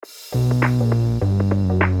Right,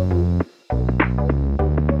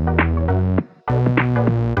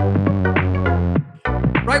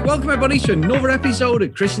 welcome everybody to another episode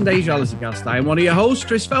of Chris and Dave's Reality Cast. I am one of your hosts,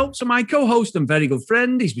 Chris Phelps, and my co-host and very good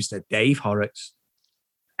friend is Mr. Dave Horrocks.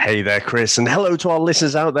 Hey there, Chris, and hello to our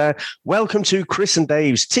listeners out there. Welcome to Chris and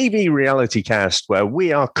Dave's TV Reality Cast, where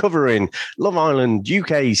we are covering Love Island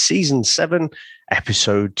UK Season 7,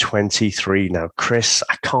 Episode 23. Now, Chris,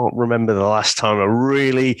 I can't remember the last time I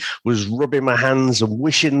really was rubbing my hands and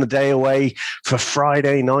wishing the day away for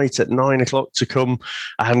Friday night at 9 o'clock to come.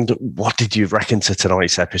 And what did you reckon to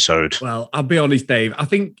tonight's episode? Well, I'll be honest, Dave. I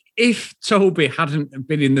think if Toby hadn't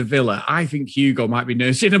been in the villa, I think Hugo might be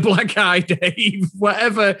nursing a black eye, Dave.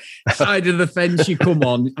 Whatever side of the fence you come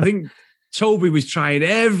on, I think Toby was trying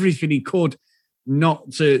everything he could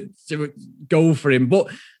not to go for him.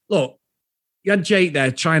 But look, you had Jake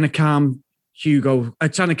there trying to calm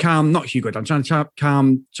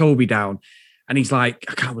calm Toby down. And he's like,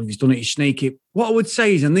 I can't believe he's done it. He's sneaky. What I would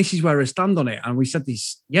say is, and this is where I stand on it, and we said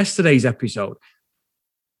this yesterday's episode,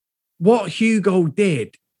 what Hugo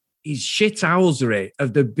did is shithousery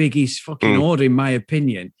of the biggest fucking order, in my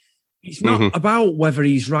opinion. It's not about whether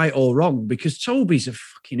he's right or wrong, because Toby's a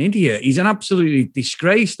fucking idiot. He's an absolutely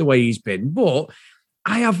disgrace the way he's been. But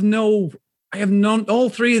I've none. All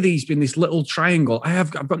three of these been this little triangle.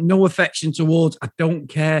 I've got no affection towards. I don't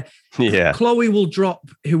care. Yeah. Chloe will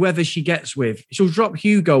drop whoever she gets with. She'll drop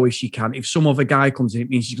Hugo if she can. If some other guy comes in, it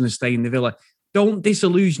means she's going to stay in the villa. Don't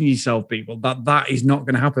disillusion yourself, people. That is not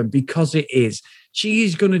going to happen, because it is. She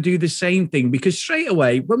is going to do the same thing, because straight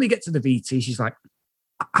away when we get to the VT, she's like,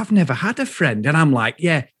 I've never had a friend. And I'm like,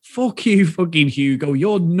 yeah, fuck you, fucking Hugo.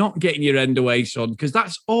 You're not getting your end away, son, because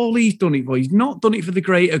that's all he's done it for. He's not done it for the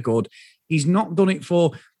greater good. He's not done it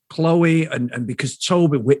for Chloe and because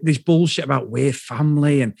Toby, with this bullshit about we're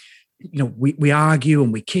family and, you know, we argue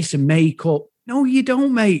and we kiss and make up. No, you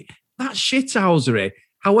don't, mate. That's shithousery.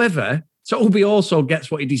 However, Toby also gets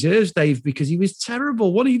what he deserves, Dave, because he was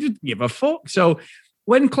terrible. What he didn't give a fuck. So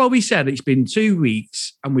when Chloe said it's been 2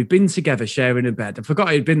 weeks and we've been together sharing a bed, I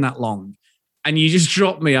forgot it had been that long, and you just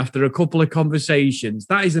dropped me after a couple of conversations,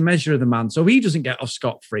 that is the measure of the man. So he doesn't get off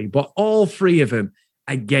scot-free, but all three of them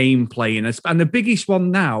are game playing. And the biggest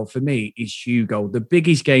one now for me is Hugo, the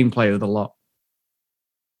biggest game player of the lot.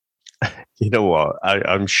 You know what?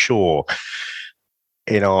 I'm sure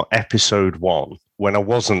in our episode 1, when I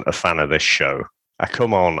wasn't a fan of this show, I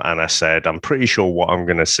come on and I said, I'm pretty sure what I'm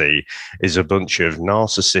going to see is a bunch of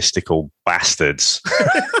narcissistical bastards.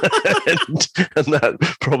 and that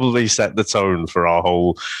probably set the tone for our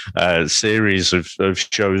whole series of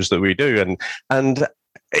shows that we do. And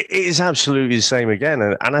it is absolutely the same again.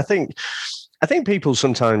 And I think people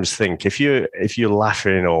sometimes think if you're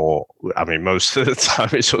laughing, or I mean, most of the time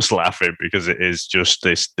it's us laughing because it is just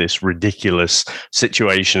this ridiculous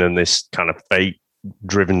situation and this kind of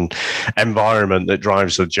fate-driven environment that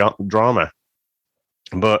drives the drama.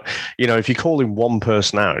 But you know, if you're calling one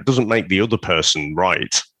person out, it doesn't make the other person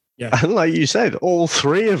right. Yeah. And like you said, all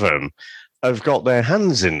three of them have got their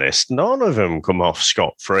hands in this. None of them come off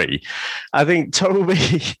scot-free. I think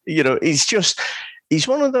Toby, you know, he's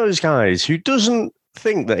one of those guys who doesn't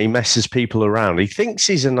think that he messes people around. He thinks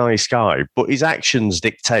he's a nice guy, but his actions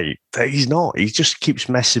dictate that he's not. He just keeps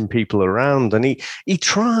messing people around, and he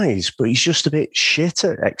tries, but he's just a bit shit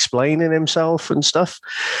at explaining himself and stuff.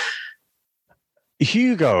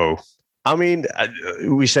 Hugo, I mean,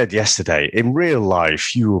 we said yesterday, in real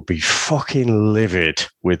life, you will be fucking livid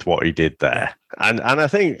with what he did there. And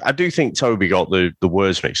I do think Toby got the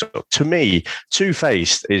words mixed up. To me,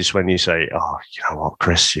 two-faced is when you say, oh, you know what,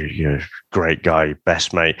 Chris, you're a great guy,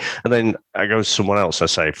 best mate. And then I go to someone else, I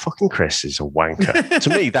say, fucking Chris is a wanker. To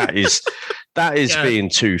me, that is being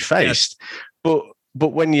two-faced. Yeah. But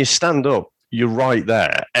when you stand up, you're right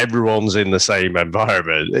there. Everyone's in the same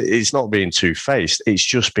environment. It's not being two-faced. It's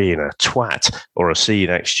just being a twat or a see you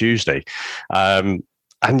next Tuesday.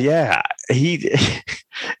 And yeah,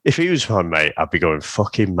 if he was my mate, I'd be going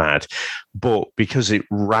fucking mad. But because it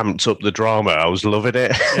ramped up the drama, I was loving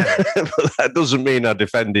it. Yeah. But that doesn't mean I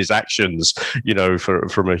defend his actions, you know,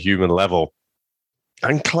 from a human level.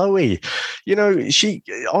 And Chloe, you know, she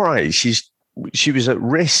was at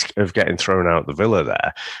risk of getting thrown out the villa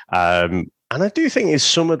there. And I do think in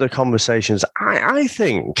some of the conversations, I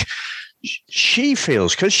think she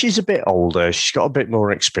feels, because she's a bit older, she's got a bit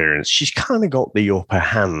more experience, she's kind of got the upper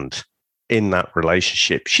hand in that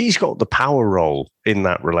relationship. She's got the power role in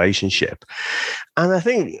that relationship. And I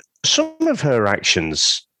think some of her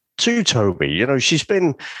actions to Toby. You know, she's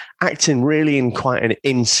been acting really in quite an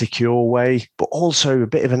insecure way, but also a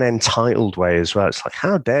bit of an entitled way as well. It's like,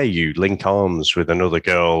 how dare you link arms with another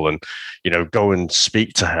girl and, you know, go and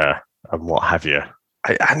speak to her and what have you.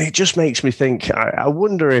 And it just makes me think, I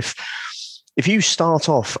wonder if you start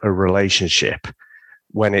off a relationship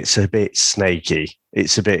when it's a bit snaky,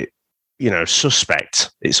 it's a bit, you know,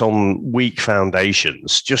 suspect, it's on weak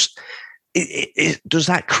foundations, just does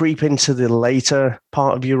that creep into the later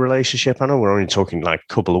part of your relationship? I know we're only talking like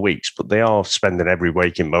a couple of weeks, but they are spending every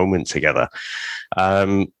waking moment together.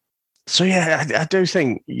 So yeah, I do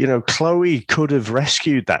think, you know, Chloe could have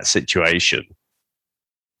rescued that situation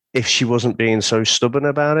if she wasn't being so stubborn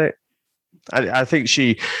about it. I think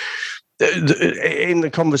she, in the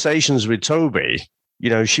conversations with Toby, you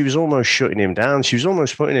know, she was almost shutting him down. She was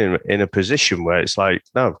almost putting him in a position where it's like,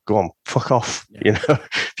 no, go on, fuck off. Yeah. You know,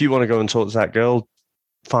 if you want to go and talk to that girl,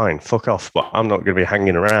 fine, fuck off. But I'm not going to be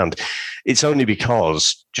hanging around. It's only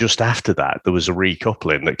because just after that, there was a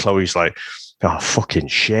recoupling that Chloe's like, oh, fucking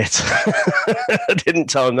shit. I didn't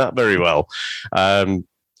tell him that very well.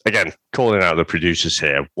 Again, calling out the producers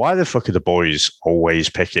here. Why the fuck are the boys always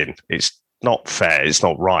picking? It's not fair. It's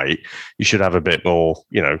not right. You should have a bit more,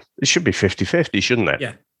 you know, it should be 50-50, shouldn't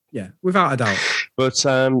it? Yeah, without a doubt. But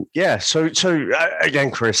yeah, so again,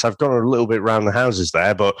 Chris, I've gone a little bit round the houses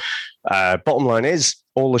there, but bottom line is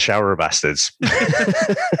all the shower bastards.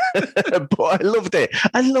 But I loved it.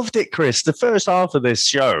 I loved it, Chris. The first half of this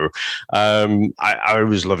show, I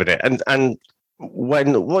was loving it. And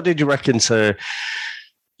what did you reckon to...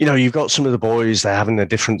 You know, you've got some of the boys, they're having a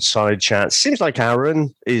different side chat. Seems like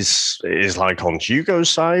Aaron is like on Hugo's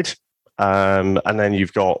side. And then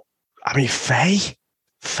you've got, I mean, Faye.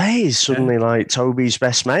 Faye is suddenly like Toby's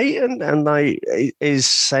best mate and like is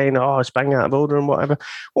saying, oh, it's bang out of order and whatever.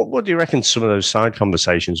 What do you reckon some of those side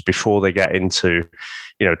conversations before they get into,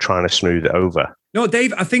 you know, trying to smooth it over? No,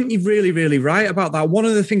 Dave, I think you're really, really right about that. One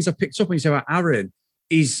of the things I picked up when you said about Aaron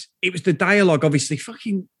is it was the dialogue, obviously,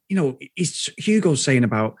 fucking, you know, is Hugo saying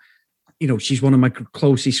about, you know, she's one of my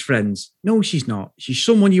closest friends. No, she's not. She's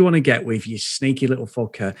someone you want to get with, you sneaky little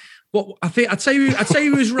fucker. But I'd say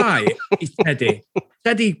who was right is Teddy.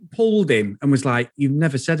 Teddy pulled him and was like, you've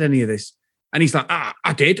never said any of this. And he's like,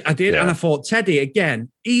 I did. Yeah. And I thought, Teddy,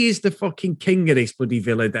 again, he is the fucking king of this bloody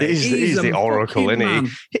villa. He's the oracle,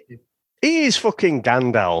 isn't he? He is fucking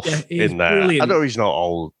Gandalf in there. Brilliant. I know he's not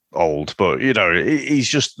old, but you know, he's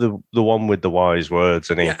just the one with the wise words,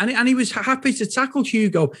 and and he was happy to tackle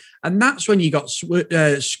Hugo, and that's when you got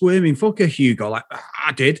squirming fucker Hugo. Like,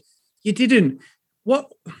 I did, you didn't.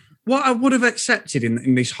 What I would have accepted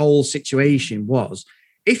in this whole situation was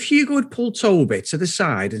if Hugo had pulled Toby to the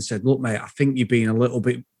side and said, "Look, mate, I think you're being a little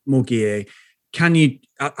bit muggy here. Can you?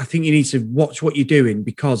 I think you need to watch what you're doing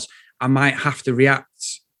because I might have to react.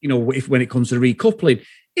 You know, when it comes to the recoupling."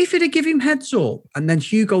 If it had given him heads up and then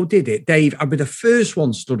Hugo did it, Dave, I'd be the first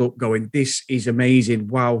one stood up going, this is amazing.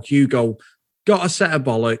 Wow, Hugo got a set of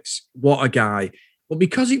bollocks. What a guy. But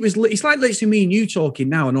because it's like listening to me and you talking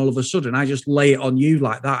now and all of a sudden I just lay it on you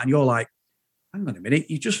like that and you're like, hang on a minute,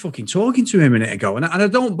 you're just fucking talking to him a minute ago. And I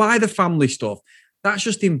don't buy the family stuff. That's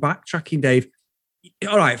just him backtracking, Dave.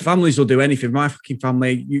 All right, families will do anything. My fucking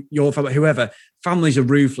family, your family, whoever. Families are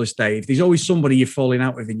ruthless, Dave. There's always somebody you're falling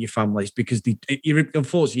out with in your families because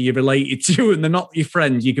unfortunately you're related to and they're not your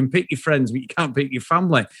friends. You can pick your friends, but you can't pick your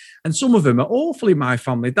family. And some of them are awfully my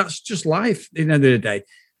family. That's just life at the end of the day.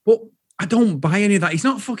 But I don't buy any of that. He's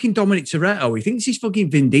not fucking Dominic Toretto. He thinks he's fucking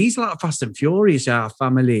Vin Diesel out of Fast and Furious, our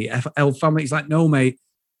family, FL family. He's like, no, mate,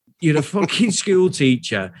 you're a fucking school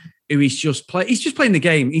teacher. He's just playing the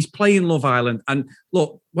game. He's playing Love Island. And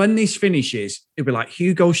look, when this finishes, it'll be like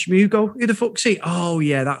Hugo Schmugo. Who the fuck's he? Oh,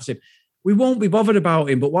 yeah, that's him. We won't be bothered about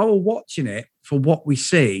him. But while we're watching it, for what we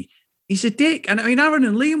see, he's a dick. And I mean, Aaron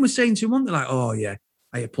and Liam were saying to him, weren't they, like, oh, yeah,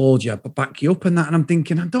 I applaud you, but back you up and that. And I'm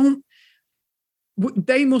thinking,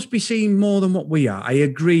 they must be seeing more than what we are. I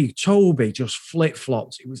agree. Toby just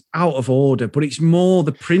flip-flopped. It was out of order, but it's more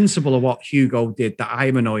the principle of what Hugo did that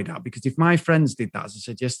I'm annoyed at, because if my friends did that, as I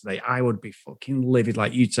said yesterday, I would be fucking livid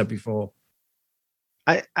like you said before.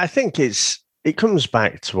 I think it comes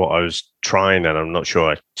back to what I was trying, and I'm not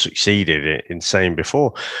sure I succeeded in saying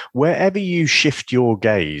before. Wherever you shift your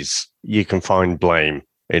gaze, you can find blame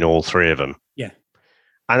in all three of them. Yeah.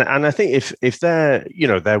 And I think if they're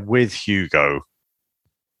with Hugo,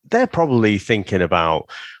 they're probably thinking about,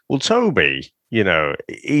 well, Toby, you know,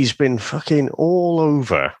 he's been fucking all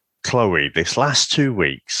over Chloe this last 2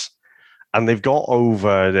 weeks. And they've got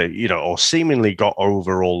over or seemingly got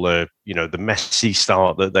over all the, the messy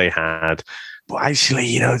start that they had. But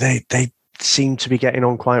actually, they seem to be getting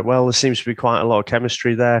on quite well. There seems to be quite a lot of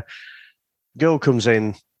chemistry there. Girl comes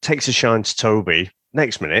in, takes a shine to Toby.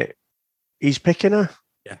 Next minute, he's picking her.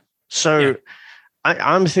 Yeah. So Yeah.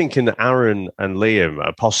 I'm thinking that Aaron and Liam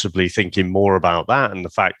are possibly thinking more about that, and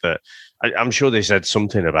the fact that I'm sure they said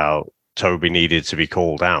something about Toby needed to be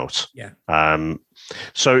called out. Yeah.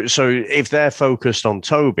 So if they're focused on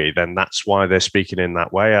Toby, then that's why they're speaking in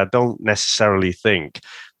that way. I don't necessarily think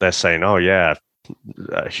they're saying, "Oh yeah,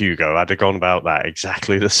 Hugo, I'd have gone about that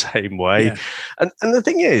exactly the same way." Yeah. And the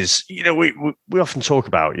thing is, we often talk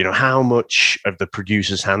about, how much of the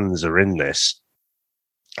producer's hands are in this.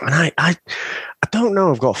 And I don't know.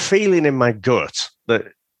 I've got a feeling in my gut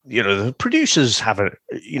that, the producers haven't,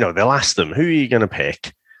 they'll ask them, who are you going to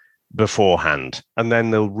pick beforehand? And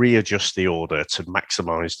then they'll readjust the order to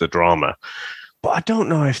maximize the drama. But I don't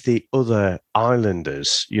know if the other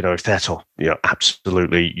islanders, if they're told,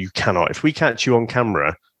 absolutely, you cannot. If we catch you on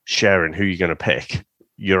camera sharing who you're going to pick,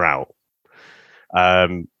 you're out.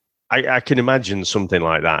 I can imagine something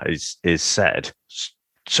like that is said.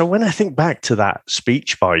 So when I think back to that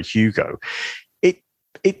speech by Hugo,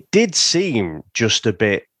 it did seem just a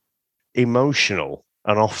bit emotional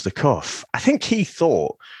and off the cuff. I think he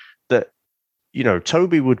thought that,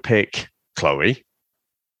 Toby would pick Chloe,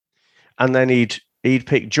 and then he'd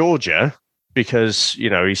pick Georgia because,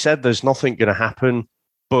 he said there's nothing going to happen,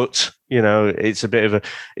 but,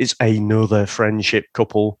 it's another friendship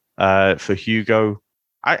couple for Hugo.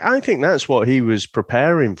 I think that's what he was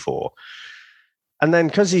preparing for. And then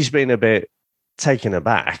because he's been a bit taken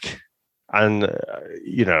aback, and,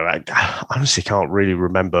 I honestly can't really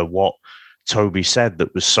remember what Toby said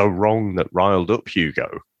that was so wrong that riled up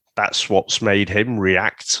Hugo. That's what's made him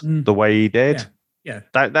react the way he did. Yeah.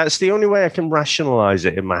 That's the only way I can rationalize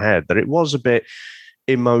it in my head, that it was a bit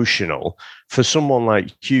emotional for someone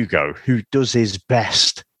like Hugo, who does his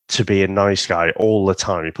best to be a nice guy all the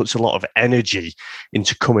time. He puts a lot of energy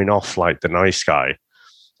into coming off like the nice guy.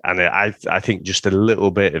 And I think just a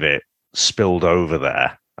little bit of it spilled over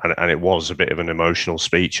there. And it was a bit of an emotional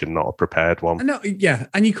speech and not a prepared one. No, yeah,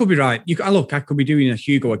 and you could be right. I could be doing a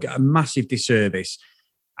Hugo a massive disservice.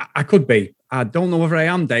 I could be. I don't know whether I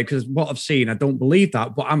am, Dave, because what I've seen, I don't believe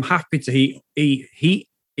that. But I'm happy to heat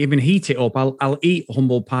it up. I'll eat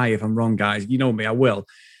humble pie if I'm wrong, guys. You know me, I will.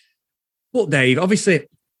 But Dave, obviously,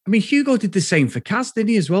 Hugo did the same for Kaz, didn't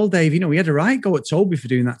he, as well, Dave? He had a right go at Toby for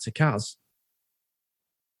doing that to Kaz.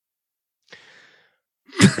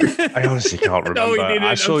 I honestly can't remember. No, he didn't.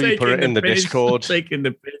 I saw you put it in the Discord.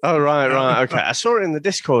 Oh, right. Okay. I saw it in the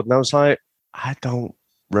Discord and I was like, I don't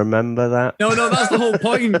remember that. No, that's the whole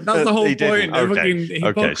point. That's the whole point.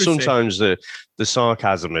 Okay. Sometimes the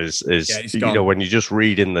sarcasm is when you just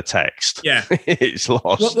read in the text, it's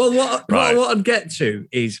lost. Well, what I'd get to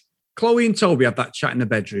is Chloe and Toby had that chat in the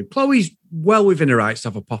bedroom. Chloe's well within her rights to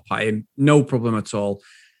have a pop at him. No problem at all.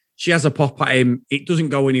 She has a pop at him. It doesn't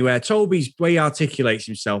go anywhere. Toby's way he articulates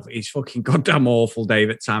himself is fucking goddamn awful,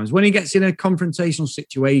 Dave, at times. When he gets in a confrontational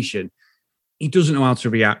situation, he doesn't know how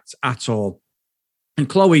to react at all. And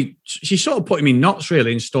Chloe, she sort of put him in knots,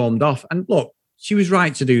 really, and stormed off. And look, she was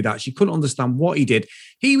right to do that. She couldn't understand what he did.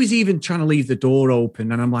 He was even trying to leave the door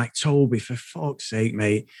open. And I'm like, Toby, for fuck's sake,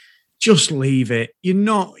 mate, just leave it. You're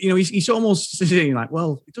not, he's almost saying like,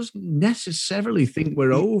 well, he doesn't necessarily think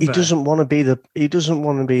we're over. He doesn't want to be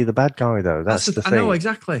the bad guy, though. That's the thing. I know,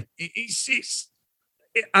 exactly.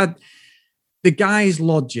 The guy's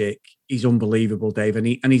logic is unbelievable, Dave,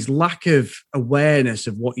 and his lack of awareness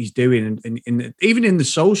of what he's doing, and even in the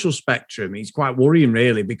social spectrum, he's quite worrying,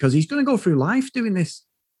 really, because he's going to go through life doing this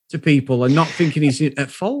to people and not thinking he's at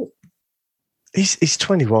fault. He's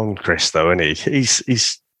 21, Chris, though, isn't he?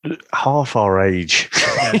 He's half our age.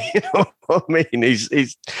 Yeah. You know what I mean?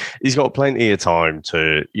 He's got plenty of time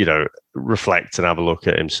to, reflect and have a look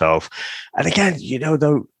at himself. And again,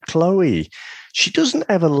 though, Chloe, she doesn't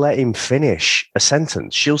ever let him finish a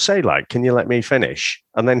sentence. She'll say, like, can you let me finish?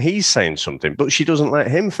 And then he's saying something, but she doesn't let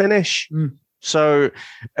him finish. So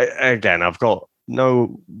again, I've got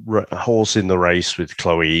no horse in the race with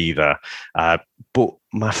Chloe either. But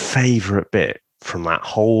my favorite bit from that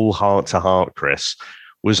whole heart-to-heart, Chris,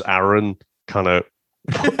 was Aaron kind of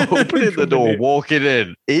opening the door, walking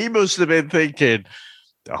in. He must have been thinking,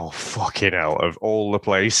 oh, fucking hell, of all the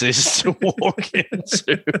places to walk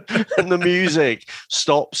into. And the music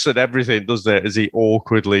stops and everything, doesn't it, as he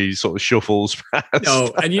awkwardly sort of shuffles past.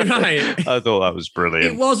 No, and you're right. I thought that was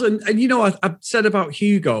brilliant. It wasn't. And I've said about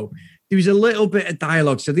Hugo, there was a little bit of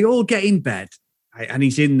dialogue. So they all get in bed, right, and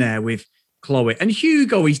he's in there with Chloe. And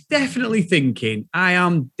Hugo is definitely thinking, I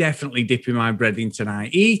am definitely dipping my bread in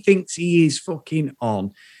tonight. He thinks he is fucking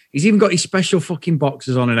on. He's even got his special fucking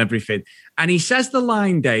boxers on and everything. And he says the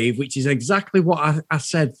line, Dave, which is exactly what I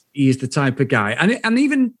said. He is the type of guy. And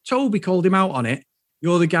even Toby called him out on it.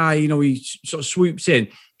 You're the guy, he sort of swoops in.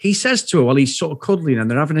 He says to her while he's sort of cuddling and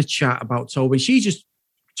they're having a chat about Toby. She's just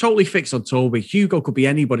totally fixed on Toby. Hugo could be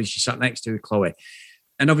anybody she sat next to, Chloe.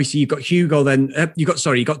 And obviously you've got Hugo then, you got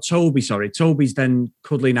Toby, sorry. Toby's then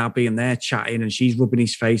cuddling Abby and they're chatting and she's rubbing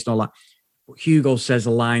his face and all that. But Hugo says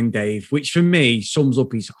a line, Dave, which for me sums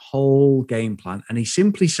up his whole game plan. And he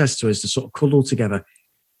simply says to us to sort of cuddle together,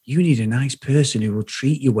 you need a nice person who will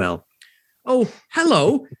treat you well. Oh,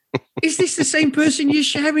 hello. Is this the same person you're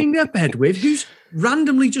sharing a bed with who's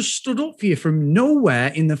randomly just stood up for you from nowhere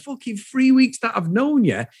in the fucking 3 weeks that I've known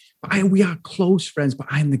you? But we are close friends, but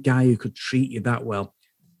I'm the guy who could treat you that well.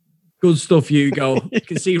 Good stuff, Hugo. You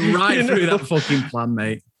can see right through that fucking plan,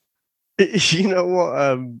 mate. You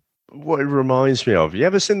know what it reminds me of? You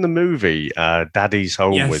ever seen the movie Daddy's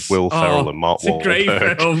Home with Will Ferrell and Mark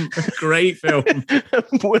Wahlberg? Great film.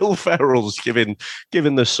 Will Ferrell's giving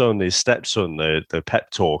the son, his stepson, the pep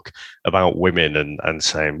talk about women and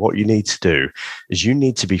saying, what you need to do is you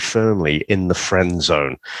need to be firmly in the friend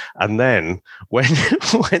zone. And then when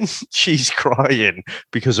she's crying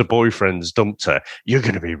because her boyfriend's dumped her, you're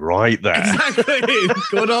going to be right there. Exactly.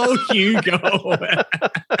 Good old Hugo.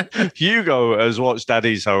 Hugo has watched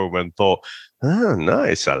Daddy's Home and thought, oh,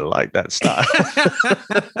 nice. I like that style.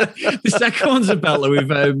 The second one's a belter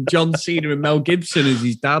with John Cena and Mel Gibson as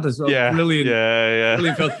his dad as well. Yeah, brilliant. Yeah.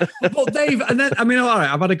 Brilliant film. But Dave, and then, all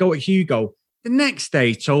right, I've had a go at Hugo. The next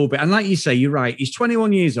day, Toby, and like you say, you're right. He's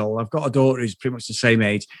 21 years old. I've got a daughter who's pretty much the same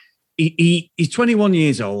age. He's 21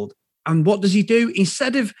 years old. And what does he do?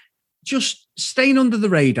 Instead of just staying under the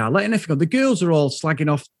radar, letting everything go, the girls are all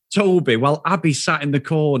slagging off Toby while Abby sat in the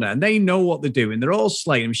corner and they know what they're doing. They're all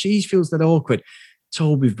slaying him. She feels that awkward.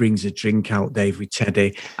 Toby brings a drink out, Dave, with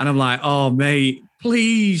Teddy. And I'm like, oh, mate,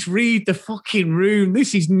 please read the fucking room.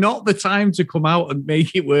 This is not the time to come out and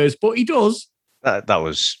make it worse. But he does. That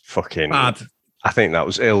was fucking bad. I think that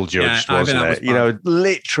was ill-judged, wasn't it? Was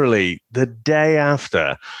literally the day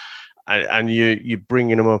after. And you're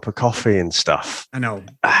bringing him up a coffee and stuff. I know.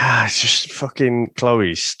 It's just fucking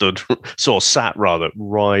Chloe sat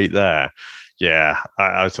right there. Yeah,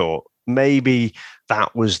 I thought maybe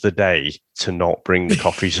that was the day to not bring the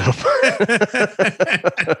coffees up.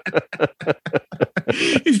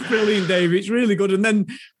 It's brilliant, Dave. It's really good. And then,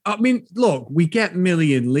 I mean, look, we get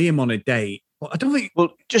Millie and Liam on a date, but I don't think... Well,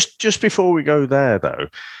 just before we go there, though,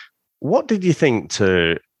 what did you think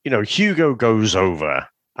to... Hugo goes over...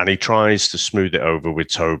 And he tries to smooth it over with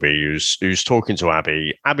Toby, who's talking to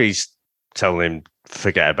Abby. Abby's telling him,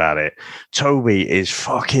 forget about it. Toby is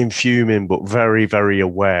fucking fuming, but very, very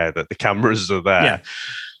aware that the cameras are there. Yeah.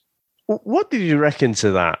 What did you reckon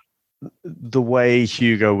to that? The way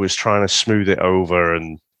Hugo was trying to smooth it over,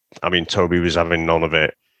 and I mean, Toby was having none of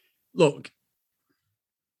it. Look,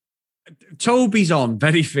 Toby's on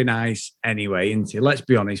very thin ice anyway, isn't he? Let's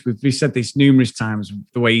be honest. We've said this numerous times,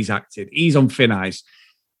 the way he's acted. He's on thin ice.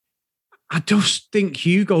 I just think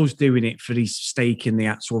Hugo's doing it for his stake in the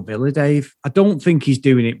actual villa, Dave. I don't think he's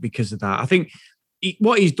doing it because of that. I think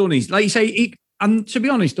what he's done is, like you say, and to be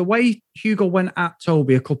honest, the way Hugo went at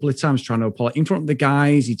Toby a couple of times trying to apologize in front of the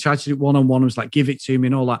guys, he tried to do it one-on-one, was like, give it to me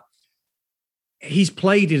and all that. His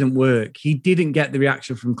play didn't work. He didn't get the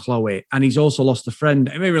reaction from Chloe, and he's also lost a friend.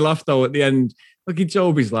 It made me laugh, though, at the end. Look at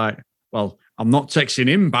Toby's like, well, I'm not texting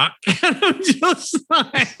him back. And I'm just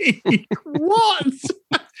like, what?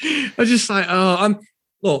 I'm just like,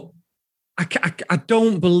 look, I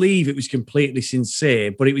don't believe it was completely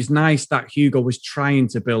sincere, but it was nice that Hugo was trying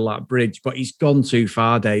to build that bridge, but he's gone too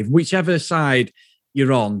far, Dave. Whichever side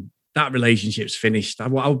you're on, that relationship's finished. I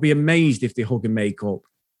would be amazed if they hug and make up.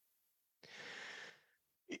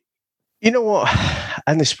 You know what?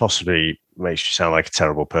 And this possibly makes you sound like a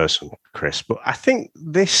terrible person, Chris, but I think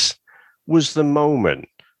this was the moment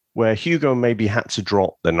where Hugo maybe had to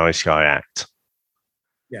drop the nice guy act.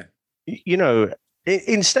 Yeah.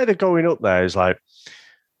 Instead of going up there, he's like,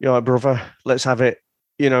 brother, let's have it,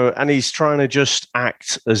 and he's trying to just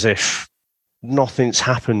act as if nothing's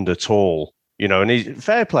happened at all, and he's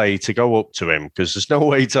fair play to go up to him because there's no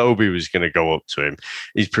way Toby was going to go up to him.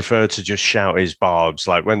 He's preferred to just shout his barbs,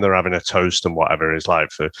 like when they're having a toast and whatever, is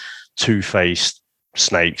like for two-faced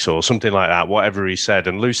snakes or something like that, whatever he said.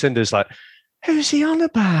 And Lucinda's like, who's he on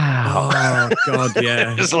about? Oh, God,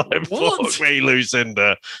 yeah. It's like, fuck me,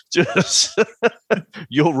 Lucinda. Just,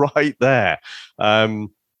 you're right there. But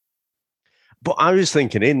I was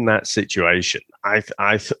thinking in that situation, I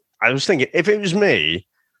was thinking, if it was me,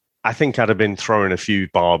 I think I'd have been throwing a few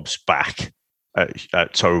barbs back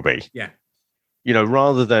at Toby. Yeah.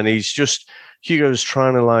 rather than Hugo's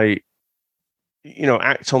trying to like,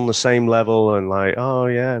 act on the same level and like, oh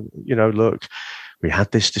yeah, look, we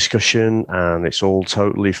had this discussion and it's all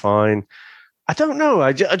totally fine. I don't know.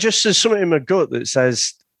 I just, there's something in my gut that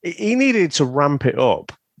says he needed to ramp it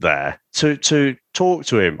up there to talk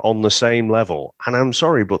to him on the same level. And I'm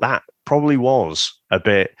sorry, but that probably was a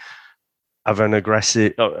bit of an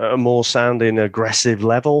aggressive, a more sounding aggressive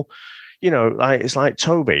level. Like it's like,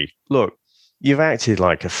 Toby, look, you've acted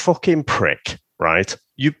like a fucking prick, right?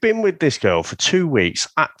 You've been with this girl for 2 weeks.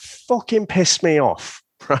 That fucking pissed me off,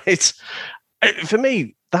 right? For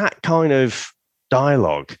me, that kind of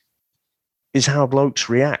dialogue is how blokes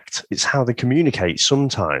react. It's how they communicate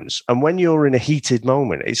sometimes. And when you're in a heated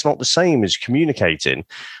moment, it's not the same as communicating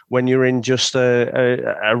when you're in just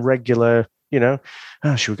a regular,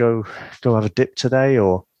 should we go have a dip today?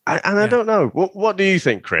 I don't know. What do you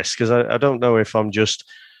think, Chris? Because I don't know if I'm just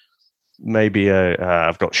maybe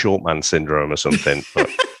I've got short man syndrome or something. But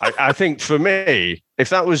I think for me, if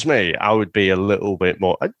that was me, I would be a little bit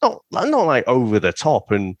more, not like over the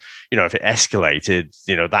top. And, if it escalated,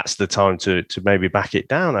 that's the time to maybe back it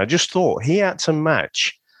down. I just thought he had to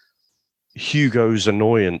match Hugo's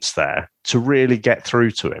annoyance there to really get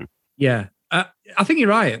through to him. Yeah, I think you're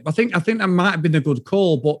right. I think that might have been a good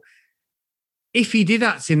call. But if he did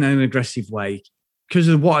act in an aggressive way, because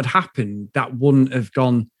of what had happened, that wouldn't have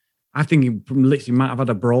gone. I think he literally might have had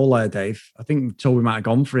a brawl there, Dave. I think Toby might have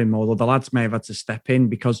gone for him, although the lads may have had to step in,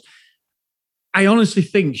 because I honestly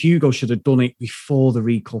think Hugo should have done it before the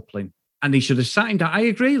recoupling. And he should have sat him down. I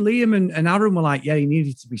agree. Liam and Aaron were like, yeah, he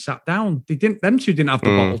needed to be sat down. Them two didn't have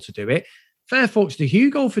the bottle to do it. Fair fucks to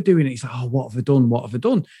Hugo for doing it. He's like, oh, what have I done? What have I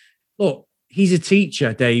done? Look, he's a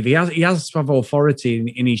teacher, Dave. He has to have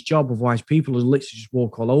authority in his job. Otherwise, people will literally just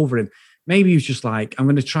walk all over him. Maybe he was just like, I'm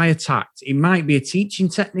going to try a tact. It might be a teaching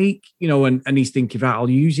technique, and he's thinking, right, I'll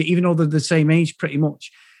use it. Even though they're the same age pretty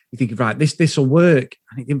much, you think, right, this will work.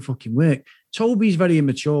 And it didn't fucking work. Toby's very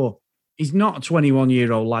immature. He's not a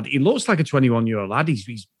 21-year-old lad. He looks like a 21-year-old lad. He's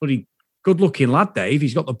a pretty good-looking lad, Dave.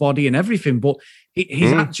 He's got the body and everything, but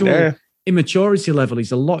his actual immaturity level,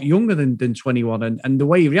 he's a lot younger than 21. And the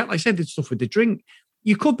way he reacts, like I said, the stuff with the drink,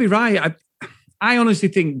 you could be right. I honestly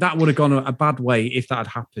think that would have gone a bad way if that had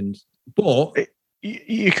happened. But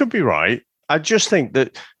you could be right. I just think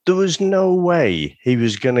that there was no way he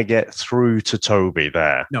was going to get through to Toby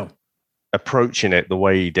there. No. Approaching it the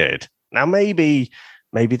way he did. Now, maybe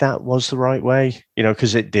that was the right way,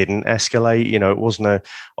 because it didn't escalate. It wasn't a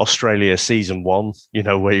Australia season 1,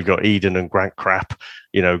 where you've got Eden and Grant Crap,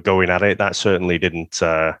 going at it. That certainly didn't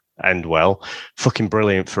end well. Fucking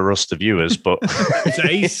brilliant for us, the viewers, but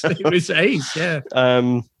it was ace, yeah.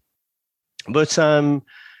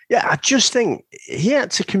 Yeah, I just think he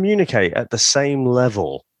had to communicate at the same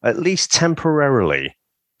level, at least temporarily,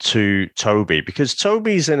 to Toby, because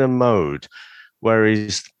Toby's in a mode where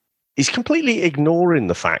he's completely ignoring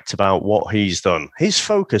the fact about what he's done. His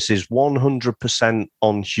focus is 100%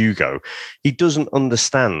 on Hugo. He doesn't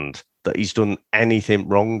understand that he's done anything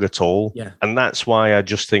wrong at all. Yeah. And that's why I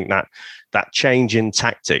just think that change in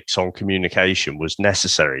tactics on communication was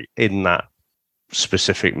necessary in that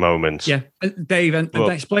specific moment. Yeah, Dave, and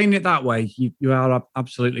explaining it that way, you are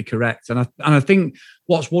absolutely correct. And I think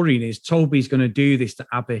what's worrying is Toby's going to do this to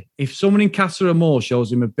Abby. If someone in Casa Amor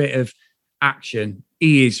shows him a bit of action,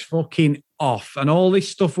 he is fucking off. And all this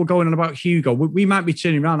stuff we're going on about Hugo, we might be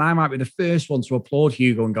turning around. I might be the first one to applaud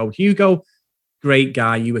Hugo and go, Hugo, great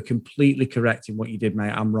guy. You were completely correct in what you did,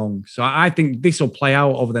 mate. I'm wrong. So I think this will play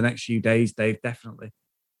out over the next few days, Dave, definitely.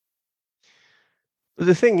 But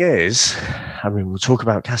the thing is, we'll talk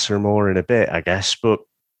about Casa Amor in a bit, I guess, but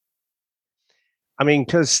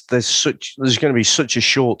because there's going to be such a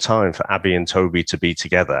short time for Abby and Toby to be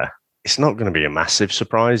together, it's not going to be a massive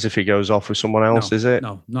surprise if he goes off with someone else, is it?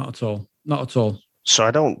 No, not at all. Not at all. So I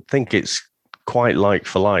don't think it's quite like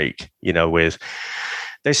for like, with,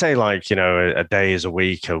 they say like, a day is a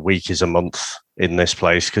week is a month in this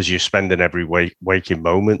place because you're spending every waking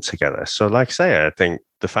moment together. So like I say, I think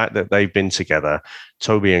the fact that they've been together,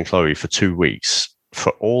 Toby and Chloe, for 2 weeks,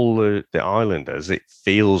 for all the Islanders, it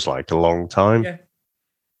feels like a long time. Yeah.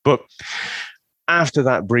 But after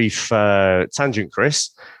that brief tangent,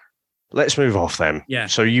 Chris, let's move off then. Yeah.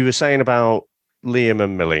 So you were saying about Liam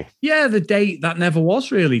and Millie. Yeah, the date that never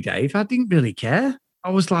was really, Dave. I didn't really care.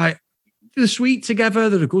 I was like, they're sweet together.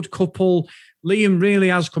 They're a good couple. Liam really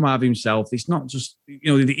has come out of himself. It's not just,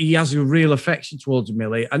 he has a real affection towards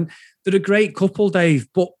Millie. And they're a great couple, Dave,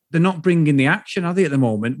 but they're not bringing the action, are they, at the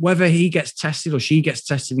moment? Whether he gets tested or she gets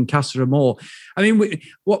tested in Casa Amor. I mean,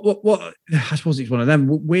 what I suppose it's one of them.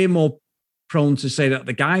 We're more prone to say that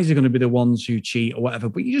the guys are going to be the ones who cheat or whatever,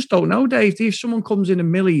 but you just don't know, Dave. If someone comes in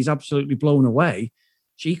and Millie's absolutely blown away,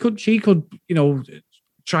 she could,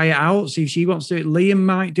 try it out, see if she wants to do it. Liam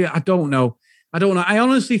might do it. I don't know. I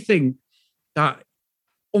honestly think that,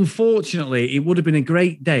 unfortunately, it would have been a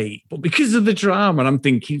great date, but because of the drama, I'm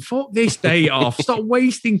thinking, fuck this date off. Stop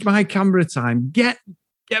wasting my camera time. Get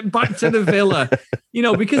back to the villa,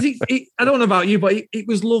 because I don't know about you, but it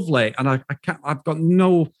was lovely, and I've got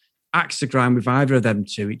no axe to grind with either of them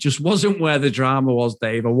two. It just wasn't where the drama was,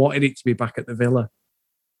 Dave. I wanted it to be back at the villa.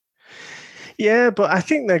 Yeah, but I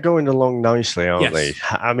think they're going along nicely, aren't they?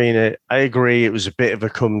 I mean, I agree. It was a bit of a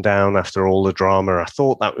come down after all the drama. I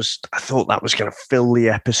thought that was going to fill the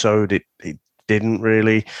episode. It didn't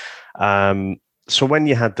really. So when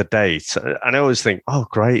you had the date, and I always think, oh,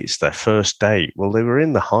 great, it's their first date. Well, they were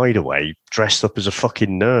in the hideaway, dressed up as a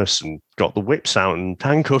fucking nurse, and got the whips out and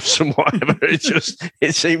handcuffs and whatever.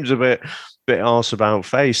 It seems a bit arse about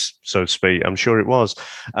face, so to speak. I'm sure it was.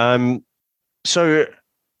 So.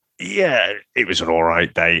 Yeah, it was an all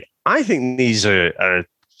right date. I think these are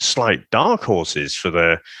slight dark horses for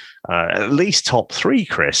the at least top three,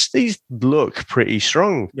 Chris. These look pretty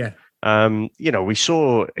strong. Yeah. We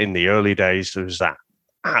saw in the early days there was that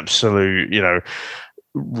absolute,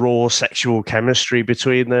 raw sexual chemistry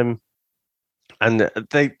between them. And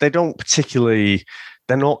they don't particularly,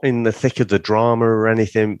 they're not in the thick of the drama or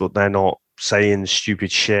anything, but they're not saying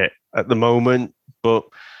stupid shit at the moment. But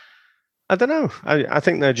I don't know. I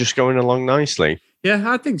think they're just going along nicely. Yeah,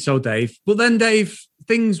 I think so, Dave. But then, Dave,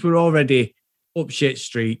 things were already up shit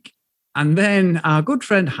streak. And then our good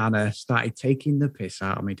friend Hannah started taking the piss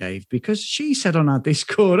out of me, Dave, because she said on our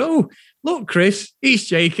Discord, oh, look, Chris, it's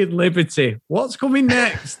Jake and Liberty. What's coming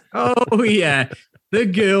next? Oh, yeah, the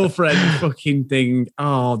girlfriend fucking thing.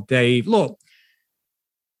 Oh, Dave, look,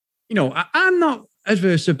 I'm not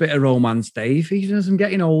adverse to a bit of romance, Dave, even as I'm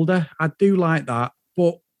getting older. I do like that.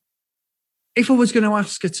 But if I was going to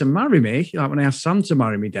ask her to marry me, like when I asked Sam to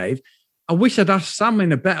marry me, Dave, I wish I'd asked Sam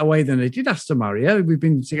in a better way than I did ask to marry her. We've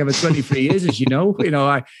been together 23 years, as you know.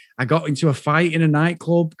 I got into a fight in a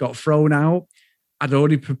nightclub, got thrown out. I'd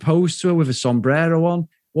already proposed to her with a sombrero on,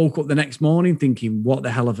 woke up the next morning thinking, what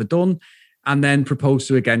the hell have I done? And then proposed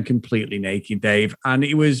to her again completely naked, Dave. And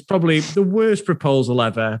it was probably the worst proposal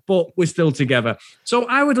ever, but we're still together. So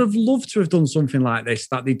I would have loved to have done something like this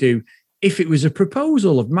that they do if it was a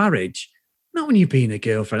proposal of marriage. Not when you're being a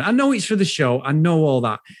girlfriend. I know it's for the show. I know all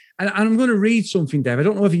that. And I'm going to read something, Dave. I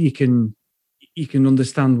don't know whether you can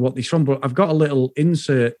understand what this is from, but I've got a little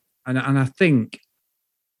insert. And I think...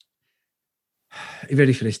 Are you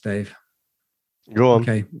ready for this, Dave? Go on.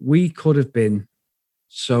 Okay. We could have been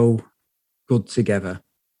so good together.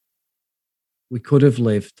 We could have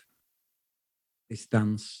lived this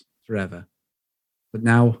dance forever. But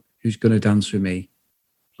now, who's going to dance with me?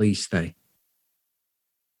 Please stay.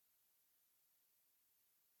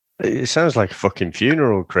 It sounds like a fucking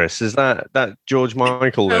funeral, Chris. Is that George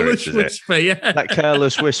Michael lyrics, is whisper, it? Yeah. That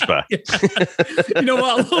careless whisper. Yeah. You know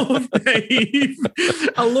what I love, Dave?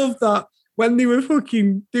 I love that when they were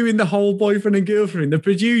fucking doing the whole boyfriend and girlfriend, the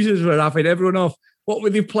producers were having everyone off. What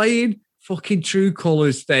were they playing? Fucking True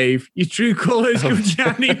Colours, Dave. Your True Colours come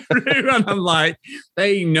shining through. And I'm like,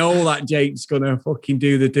 they know that Jake's going to fucking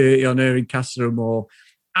do the dirty on her in Casa Amor.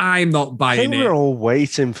 I'm not buying it. We're all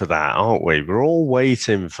waiting for that, aren't we? We're all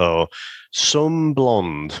waiting for some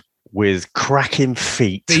blonde with cracking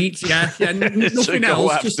feet. Feet, yeah. Nothing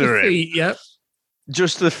else, just the feet, yeah.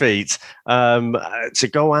 Just the feet. To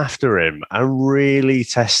go after him and really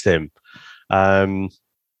test him. Now,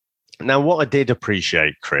 what I did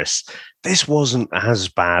appreciate, Chris, this wasn't as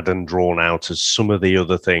bad and drawn out as some of the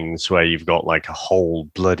other things where you've got like a whole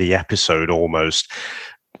bloody episode almost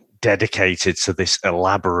dedicated to this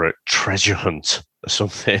elaborate treasure hunt or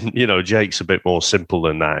something. Jake's a bit more simple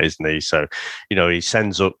than that, isn't he? So, he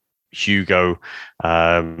sends up Hugo.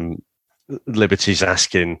 Liberty's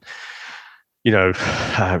asking,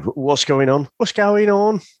 what's going on? What's going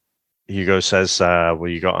on? Hugo says, well,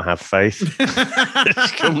 you got to have faith.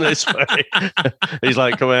 Come this way. He's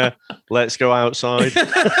like, come here, let's go outside.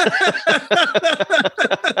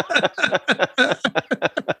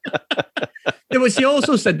 Yeah, but she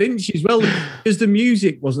also said, didn't she, as well, because the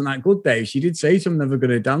music wasn't that good, Dave. She did say, I'm never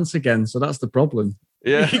going to dance again. So that's the problem.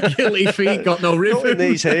 Yeah. Guilty feet got no rhythm. Not in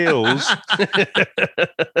these heels.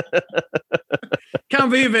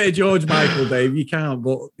 Can't be a bit of George Michael, Dave. You can't,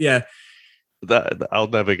 but yeah. That I'll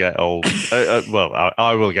never get old. Well,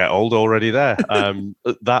 I will get old already there.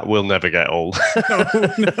 That will never get old.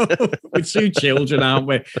 No. We're two children, aren't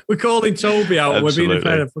we? We're calling Toby out. Absolutely. We're being a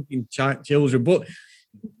pair of fucking children. But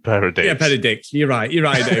pair of dicks. Yeah, pair of dicks. You're right,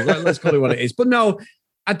 Dave. Let's call it what it is. But no,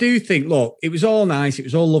 I do think, look, it was all nice. It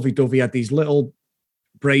was all lovey-dovey. Had these little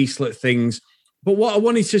bracelet things. But what I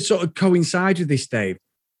wanted to sort of coincide with this, Dave,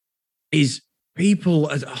 is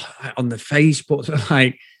people on the Facebook are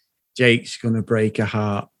like, Jake's going to break a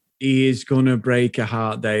heart. He is going to break a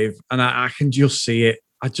heart, Dave. And I can just see it.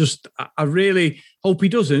 I really hope he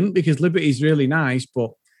doesn't, because Liberty's really nice,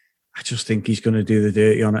 but I just think he's going to do the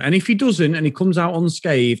dirty on it. And if he doesn't and he comes out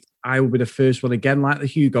unscathed, I will be the first one, again, like the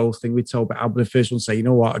Hugo thing we told, but I'll be the first one to say, you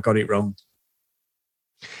know what, I got it wrong.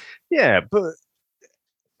 Yeah, but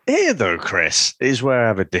here, though, Chris, is where I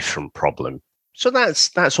have a different problem. So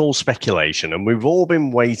that's all speculation, and we've all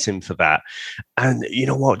been waiting for that. And you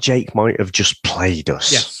know what? Jake might have just played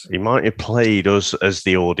us. Yes. He might have played us as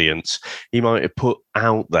the audience. He might have put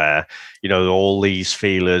out there, all these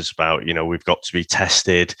feelers about, we've got to be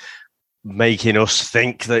tested, making us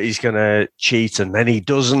think that he's going to cheat, and then he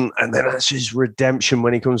doesn't. And then that's his redemption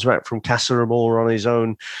when he comes back from Casa Amor on his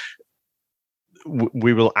own.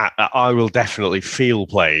 I will definitely feel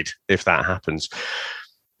played if that happens.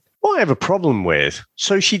 What I have a problem with,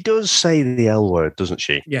 so she does say the L word, doesn't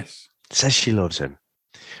she? Yes. Says she loves him.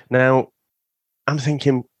 Now, I'm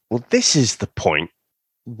thinking, well, this is the point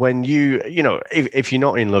when if you're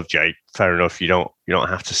not in love, Jake, fair enough, you don't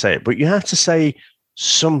have to say it, but you have to say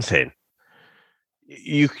something.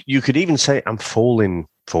 You could even say, I'm falling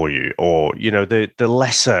for you, or, the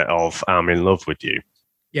lesser of I'm in love with you.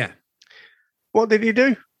 Yeah. What did he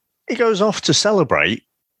do? He goes off to celebrate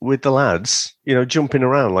with the lads, jumping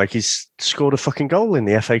around like he's scored a fucking goal in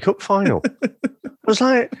the FA Cup final. I was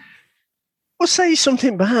like, well, say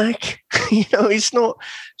something back. It's not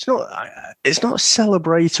a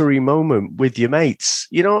celebratory moment with your mates.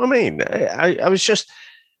 You know what I mean?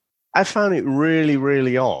 I found it really,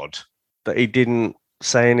 really odd that he didn't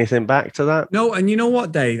say anything back to that. No, and you know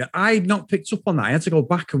what, Dave? I had not picked up on that. I had to go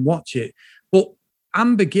back and watch it. But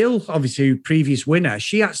Amber Gill, obviously previous winner,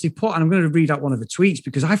 she actually put, and I'm going to read out one of the tweets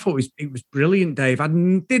because I thought it was brilliant, Dave. I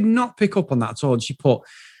did not pick up on that at all. And she put,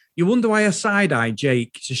 you wonder why I side-eye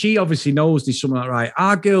Jake. So she obviously knows there's something like, right,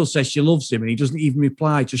 our girl says she loves him and he doesn't even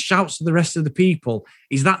reply, just shouts to the rest of the people.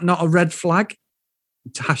 Is that not a red flag?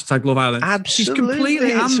 Hashtag Love Island. Absolutely. She's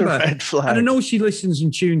completely Amber. A red flag. And I know she listens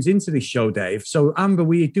and tunes into this show, Dave. So Amber,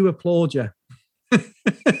 we do applaud you.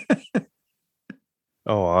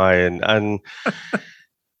 Oh, and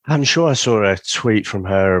I'm sure I saw a tweet from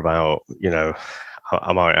her about,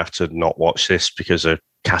 I might have to not watch this because of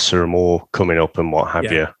Casa Amor coming up and what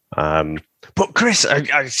have you. But Chris,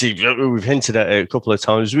 I see we've hinted at it a couple of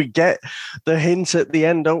times. We get the hint at the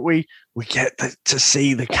end, don't we? We get to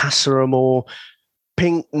see the Casa Amor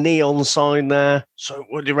pink neon sign there. So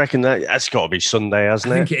what do you reckon? That's got to be Sunday,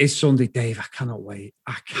 hasn't it? I think it is Sunday, Dave. I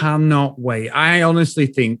cannot wait. I honestly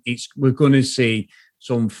think we're going to see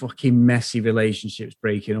some fucking messy relationships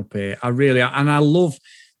breaking up here. I love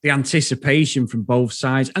the anticipation from both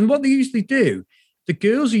sides. And what they usually do, the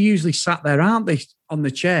girls are usually sat there, aren't they, on the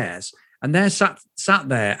chairs? And they're sat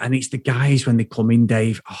there, and it's the guys when they come in,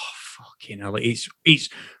 Dave. Oh, fucking hell. It's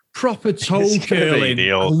proper toe curling.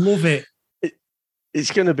 I love it. It's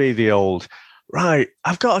going to be the old, right,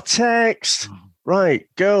 I've got a text. Right,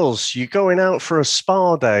 girls, you're going out for a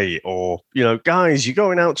spa day, or, guys, you're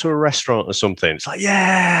going out to a restaurant or something. It's like,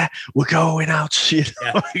 yeah, we're going out. We're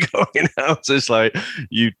going out. It's like,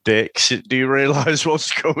 you dicks, do you realise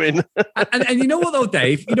what's coming? and you know what, though,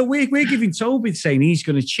 Dave? We're giving Toby saying he's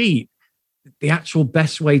going to cheat. The actual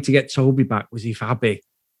best way to get Toby back was if Abby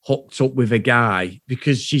hooked up with a guy,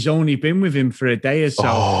 because she's only been with him for a day or so.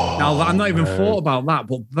 Now, I'm not even thought about that,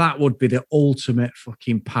 but that would be the ultimate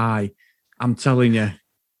fucking pie. I'm telling you.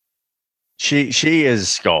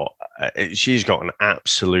 She's got an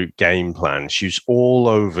absolute game plan. She's all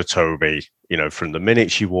over Toby, from the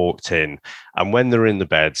minute she walked in. And when they're in the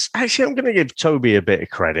beds, actually, I'm going to give Toby a bit of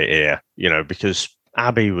credit here, because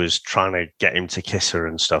Abby was trying to get him to kiss her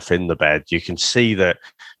and stuff in the bed. You can see that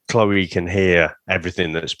Chloe can hear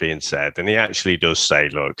everything that's being said. And he actually does say,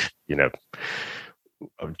 look,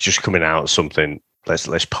 I'm just coming out of something.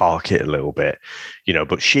 Let's park it a little bit,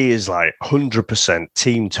 but she is like 100%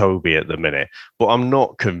 team Toby at the minute, but I'm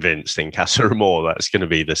not convinced in Casa Amor that's going to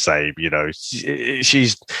be the same.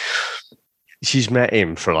 She's met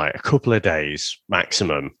him for like a couple of days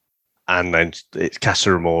maximum, and then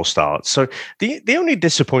Casa Amor starts. So the only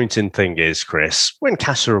disappointing thing is, Chris, when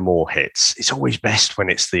Casa Amor hits, it's always best when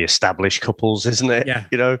it's the established couples, isn't it? Yeah.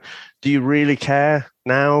 Do you really care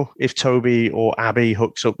now if Toby or Abby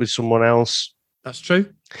hooks up with someone else? That's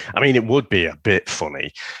true. I mean, it would be a bit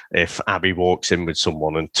funny if Abby walks in with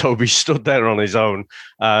someone and Toby stood there on his own.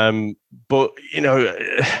 But,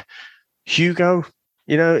 Hugo,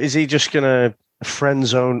 is he just going to friend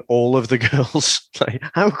zone all of the girls? Like,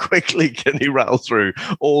 how quickly can he rattle through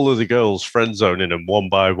all of the girls, friend zoning them one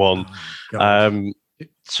by one?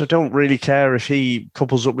 So don't really care if he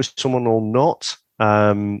couples up with someone or not.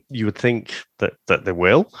 You would think that they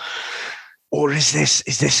will. Or is this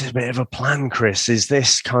a bit of a plan, Chris? Is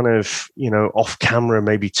this kind of, off camera,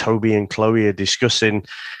 maybe Toby and Chloe are discussing,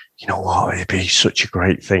 it'd be such a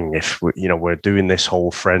great thing if, we're doing this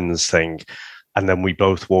whole friends thing and then we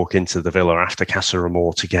both walk into the villa after Casa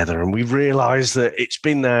Amor together and we realise that it's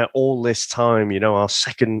been there all this time, our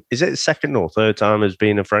second or third time as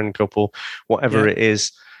being a friend couple, whatever it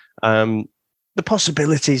is. The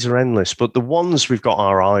possibilities are endless, but the ones we've got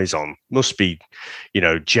our eyes on must be,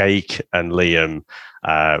 Jake and Liam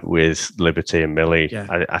with Liberty and Millie.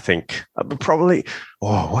 Yeah. I think probably.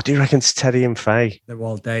 Oh, what do you reckon to Teddy and Faye?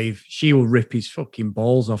 Well, Dave, she will rip his fucking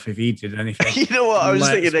balls off if he did anything. You know what? I was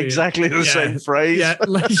thinking exactly the same phrase. Yeah,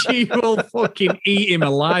 she will fucking eat him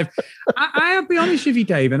alive. I'll be honest with you,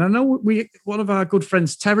 Dave, and I know one of our good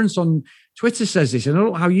friends, Terence, on Twitter says this. I don't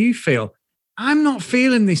know how you feel. I'm not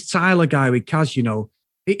feeling this Tyler guy with Kaz,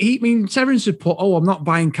 Terence had put, I'm not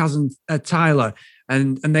buying Kaz and Tyler.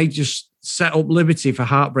 And they just set up Liberty for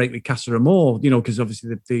heartbreak with Casa Amor, because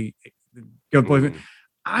obviously the good boyfriend.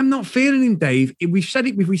 I'm not feeling him, Dave. We said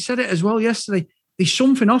it as well yesterday. There's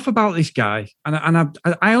something off about this guy. And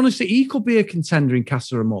I honestly, he could be a contender in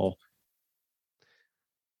Casa Amor.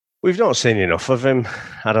 We've not seen enough of him,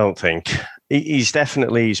 I don't think. He's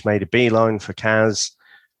made a beeline for Kaz.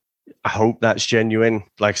 I hope that's genuine.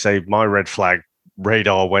 Like I say, my red flag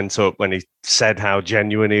radar went up when he said how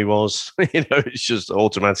genuine he was. It's just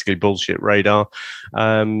automatically bullshit radar.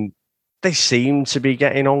 They seem to be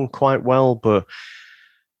getting on quite well, but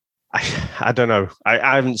I don't know.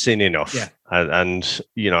 I haven't seen enough. Yeah. And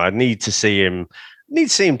I need to see him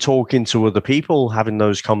talking to other people, having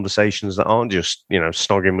those conversations that aren't just,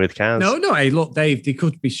 snogging with Kaz. No. Hey, look, Dave, they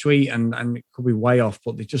could be sweet and it could be way off,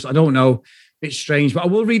 but they just, I don't know. Bit strange, but I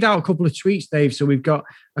will read out a couple of tweets, Dave. So we've got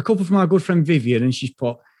a couple from our good friend Vivian, and she's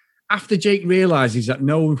put, after Jake realizes that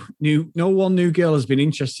no one new girl has been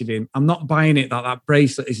interested in, I'm not buying it that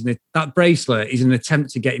bracelet is an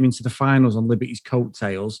attempt to get him into the finals on Liberty's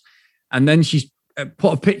coattails. And then she's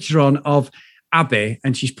put a picture on of Abby,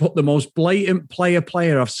 and she's put the most blatant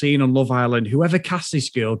player I've seen on Love Island. Whoever cast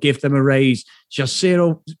this girl, give them a raise. She has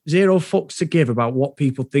zero fucks to give about what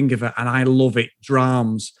people think of her, and I love it.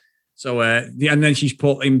 Drams. So, and then she's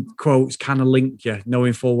put in quotes, kind of link you,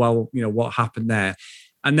 knowing full well, what happened there.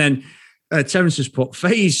 And then Terence has put,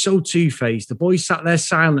 Faye is so two-faced. The boy sat there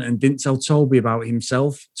silent and didn't tell Toby about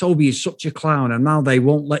himself. Toby is such a clown, and now they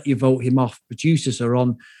won't let you vote him off. Producers are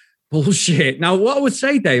on bullshit. Now, what I would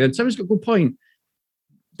say, Dave, and Terence got a good point,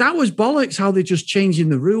 that was bollocks how they're just changing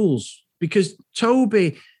the rules, because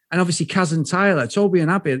Toby and obviously Kaz and Tyler, Toby and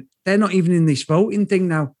Abby, they're not even in this voting thing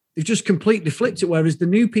now. They've just completely flipped it, whereas the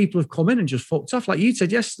new people have come in and just fucked off. Like you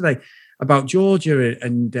said yesterday about Georgia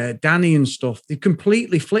and Danny and stuff. They've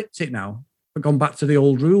completely flipped it now, but gone back to the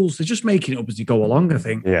old rules. They're just making it up as they go along, I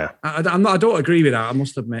think. Yeah. I don't agree with that, I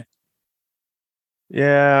must admit.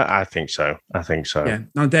 Yeah, I think so. Yeah.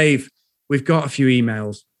 Now, Dave, we've got a few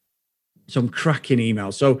emails, some cracking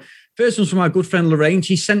emails. So first one's from our good friend Lorraine.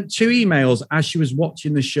 She sent 2 emails as she was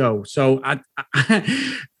watching the show. So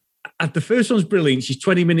the first one's brilliant. She's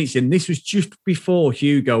 20 minutes in. This was just before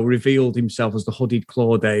Hugo revealed himself as the hooded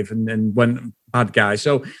claw, Dave, and went bad guy.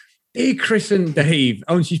 So, dear Chris and Dave,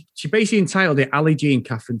 she basically entitled it Ali G and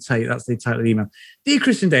Catherine Tate. That's the title of the email. Dear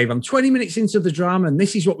Chris and Dave, I'm 20 minutes into the drama, and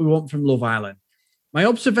this is what we want from Love Island. My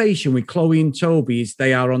observation with Chloe and Toby is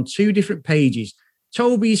they are on 2 different pages.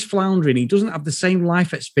 Toby's floundering. He doesn't have the same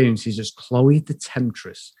life experiences as Chloe the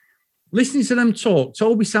Temptress. Listening to them talk,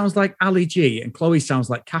 Toby sounds like Ali G and Chloe sounds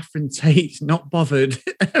like Catherine Tate, not bothered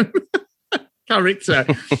character.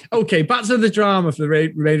 Okay, back to the drama for the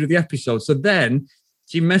remainder of the episode. So then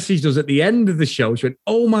she messaged us at the end of the show. She went,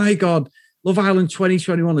 oh my God, Love Island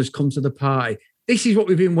 2021 has come to the party. This is what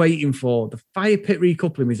we've been waiting for. The fire pit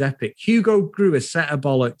recoupling was epic. Hugo grew a set of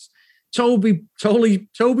bollocks. Toby's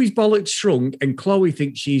bollocks shrunk and Chloe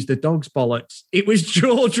thinks she's the dog's bollocks. It was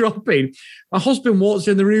jaw-dropping. My husband walked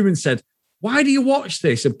in the room and said, why do you watch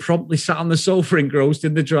this? And promptly sat on the sofa engrossed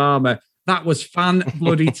in the drama. That was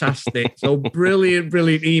fan-bloody-tastic. So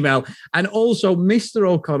brilliant email. And also, Mr.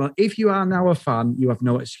 O'Connor, if you are now a fan, you have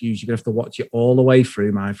no excuse. You're going to have to watch it all the way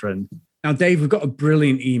through, my friend. Now, Dave, we've got a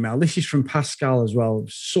brilliant email. This is from Pascal as well.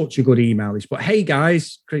 Such a good email. But hey,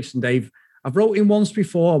 guys, Chris and Dave, I've wrote in once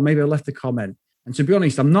before, or maybe I left a comment. And to be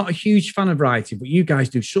honest, I'm not a huge fan of writing, but you guys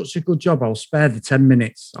do such a good job. I'll spare the 10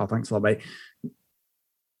 minutes. Oh, thanks a lot, mate.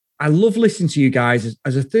 I love listening to you guys.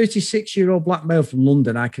 As a 36-year-old black male from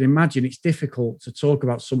London, I can imagine it's difficult to talk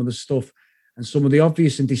about some of the stuff and some of the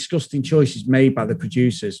obvious and disgusting choices made by the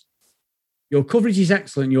producers. Your coverage is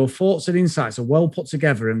excellent. Your thoughts and insights are well put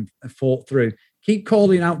together and thought through. Keep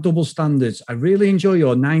calling out double standards. I really enjoy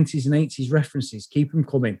your 90s and 80s references. Keep them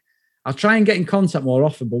coming. I'll try and get in contact more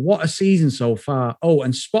often, but what a season so far. Oh,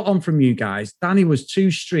 and spot on from you guys. Danny was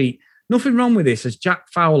too street. Nothing wrong with this, as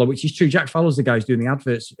Jack Fowler, which is true. Jack Fowler's the guy who's doing the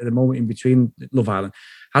adverts at the moment in between Love Island.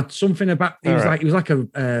 Had something about, he was like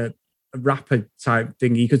a rapper type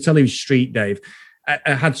thing. You could tell he was street, Dave.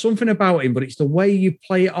 Had something about him, but it's the way you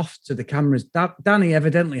play it off to the cameras. Danny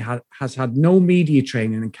evidently has had no media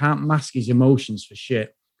training and can't mask his emotions for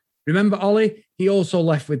shit. Remember Ollie? He also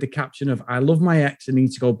left with the caption of, I love my ex and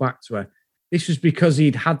need to go back to her. This was because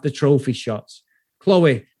he'd had the trophy shots.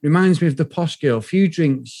 Chloe reminds me of the posh girl. Few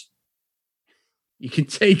drinks, you can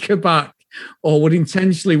take her back, or would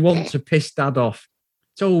intentionally want to piss dad off.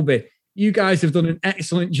 Toby, you guys have done an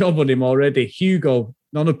excellent job on him already. Hugo,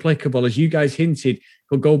 non-applicable, as you guys hinted,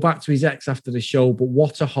 could go back to his ex after the show, but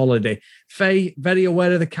what a holiday. Faye, very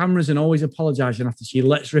aware of the cameras and always apologising after she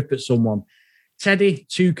lets rip at someone. Teddy,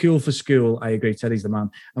 too cool for school. I agree, Teddy's the man.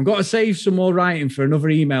 I've got to save some more writing for another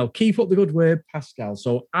email. Keep up the good work, Pascal.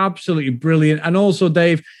 So absolutely brilliant. And also,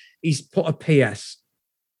 Dave, he's put a PS.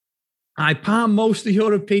 I palm most of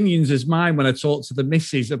your opinions as mine when I talk to the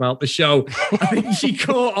missus about the show. I think she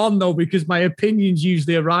caught on, though, because my opinions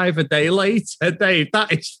usually arrive a day later. Dave,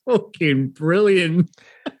 that is fucking brilliant.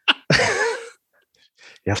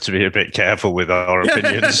 You have to be a bit careful with our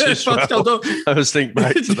opinions as well. Pascal, I was thinking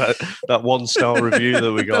back to that 1-star review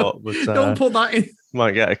that we got. But, don't put that in.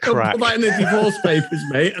 Might get a crack. Don't put that in the divorce papers,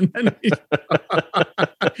 mate. And then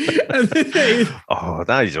oh,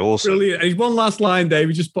 that is awesome. Brilliant. And one last line, Dave.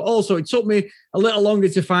 We just put, also, it took me a little longer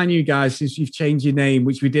to find you guys since you've changed your name,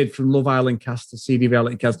 which we did from Love Island Cast to CD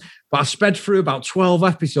Reality Cast. But I sped through about 12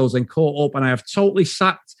 episodes and caught up, and I have totally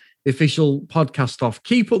sacked the official podcast off.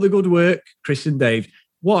 Keep up the good work, Chris and Dave.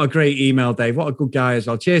 What a great email, Dave. What a good guy as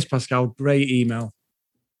well. Cheers, Pascal. Great email.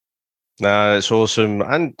 No, it's awesome.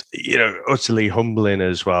 And, utterly humbling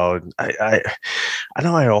as well. I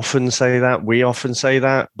know I often say that. We often say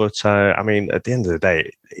that. But, at the end of the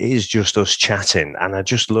day, it is just us chatting. And I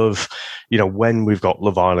just love, when we've got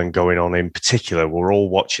Love Island going on in particular, we're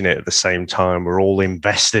all watching it at the same time. We're all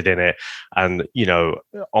invested in it. And,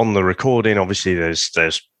 on the recording, obviously,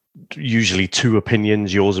 there's usually two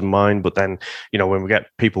opinions, yours and mine. But then, when we get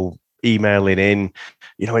people emailing in,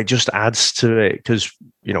 it just adds to it because,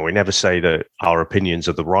 we never say that our opinions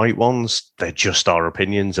are the right ones. They're just our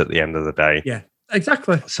opinions at the end of the day. Yeah,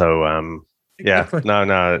 exactly. So, exactly. Yeah,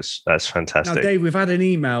 no, that's fantastic. Now, Dave, we've had an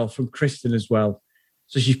email from Kristen as well.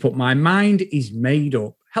 So she's put, my mind is made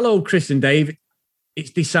up. Hello, Chris and Dave.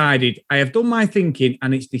 It's decided. I have done my thinking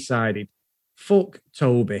and it's decided. Fuck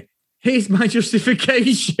Toby. Here's my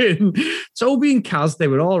justification. Toby and Kaz, they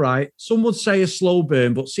were all right. Some would say a slow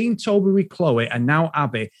burn, but seeing Toby with Chloe and now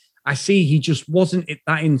Abby, I see he just wasn't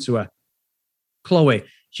that into her. Chloe,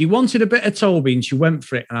 she wanted a bit of Toby and she went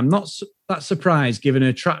for it. And I'm not that surprised given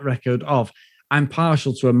her track record of I'm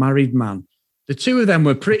partial to a married man. The two of them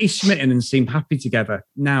were pretty smitten and seemed happy together.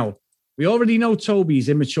 Now, we already know Toby is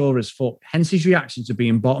immature as fuck, hence his reaction to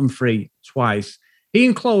being bottom three twice. He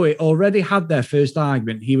and Chloe already had their first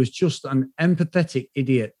argument. He was just an unempathetic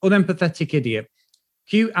idiot.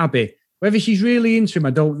 Cute Abby. Whether she's really into him,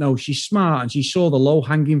 I don't know. She's smart and she saw the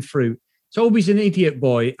low-hanging fruit. Toby's an idiot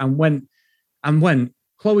boy and went.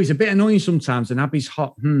 Chloe's a bit annoying sometimes and Abby's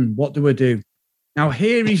hot. What do I do? Now,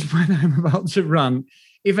 here is when I'm about to rant.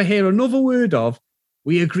 If I hear another word of,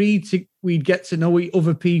 we'd get to know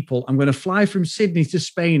other people. I'm going to fly from Sydney to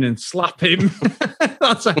Spain and slap him.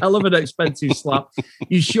 That's a hell of an expensive slap.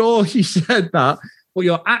 You sure she said that? But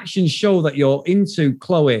your actions show that you're into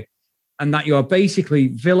Chloe and that you're basically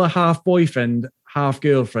Villa half boyfriend, half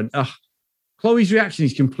girlfriend. Chloe's reaction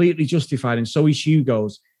is completely justified and so is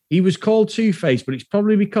Hugo's. He was called two-faced, but it's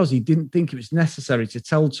probably because he didn't think it was necessary to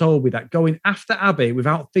tell Toby that going after Abby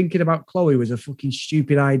without thinking about Chloe was a fucking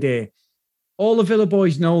stupid idea. All the Villa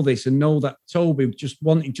boys know this and know that Toby just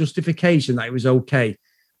wanted justification that it was okay.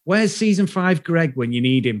 Where's season 5 Greg when you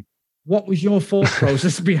need him? What was your thought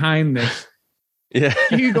process behind this? Yeah.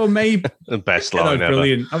 Hugo may... The best line ever.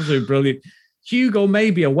 Brilliant. Absolutely brilliant. Hugo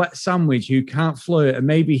may be a wet sandwich who can't flirt and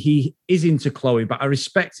maybe he is into Chloe, but I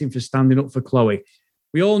respect him for standing up for Chloe.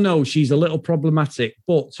 We all know she's a little problematic,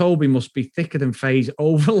 but Toby must be thicker than Faye's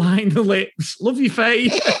overline the lips. Love you,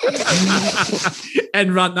 Faye.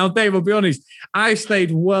 And rant. Now, Dave, I'll be honest, I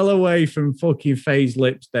stayed well away from fucking Faye's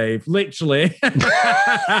lips, Dave. Literally. For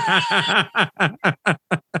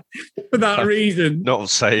that reason. Not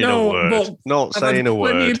saying a word. Not saying a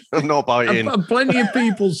word. I'm not biting. Plenty of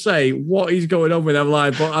people say, what is going on with them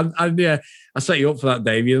live? But I set you up for that,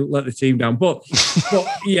 Dave. You let the team down. But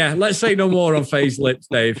yeah, let's say no more on Faye's lips,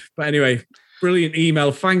 Dave. But anyway, brilliant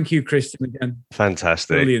email. Thank you, Kristen, again.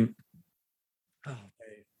 Fantastic. Brilliant.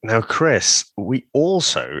 Now, Chris, we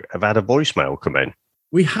also have had a voicemail come in.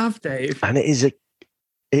 We have, Dave. And it is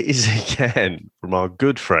again from our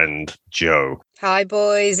good friend, Joe. Hi,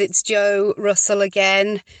 boys. It's Joe Russell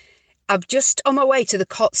again. I'm just on my way to the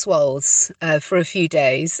Cotswolds for a few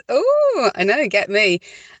days. Oh, I know, get me.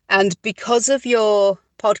 And because of your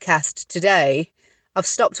podcast today, I've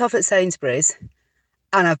stopped off at Sainsbury's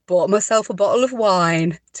and I've bought myself a bottle of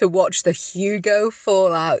wine to watch the Hugo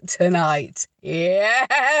fallout tonight.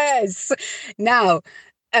 Yes! Now,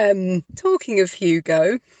 talking of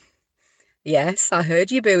Hugo, yes, I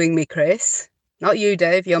heard you booing me, Chris. Not you,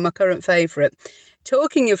 Dave, you're my current favourite.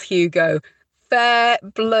 Talking of Hugo, fair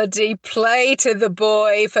bloody play to the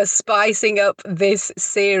boy for spicing up this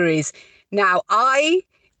series. Now, I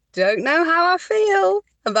don't know how I feel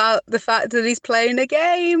about the fact that he's playing a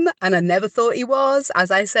game, and I never thought he was,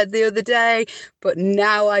 as I said the other day, but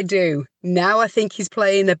now I do. Now I think he's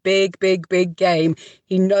playing a big, big, big game.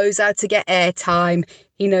 He knows how to get airtime.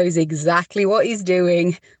 He knows exactly what he's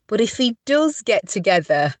doing. But if he does get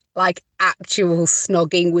together, like actual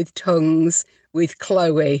snogging with tongues with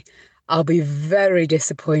Chloe, I'll be very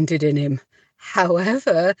disappointed in him.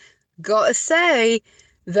 However, gotta say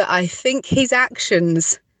that I think his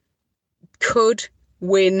actions could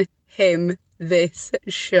win him this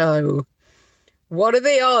show. What are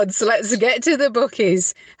the odds? Let's get to the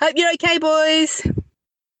bookies. Hope you're okay, boys.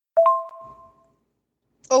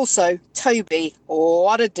 Also, Toby,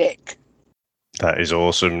 what a dick. That is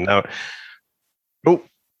awesome. Now, that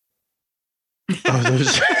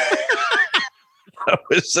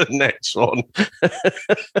was the next one.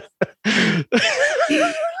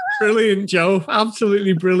 Brilliant, Joe.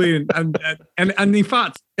 Absolutely brilliant. And in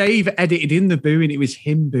fact, Dave edited in the booing. It was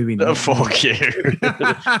him booing. Oh, fuck you.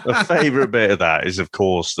 The favourite bit of that is, of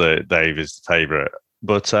course, that Dave is the favourite.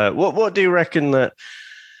 But what do you reckon that?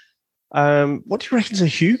 What do you reckon to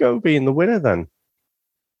Hugo being the winner then?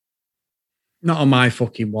 Not on my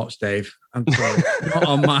fucking watch, Dave. I'm sorry. Not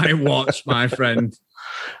on my watch, my friend.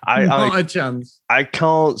 Not a chance. I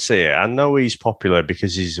can't see it. I know he's popular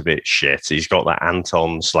because he's a bit shit. He's got that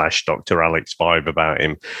Anton/Dr. Alex vibe about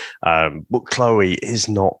him. But Chloe is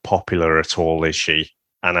not popular at all, is she?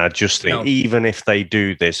 And I just think even if they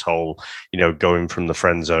do this whole, going from the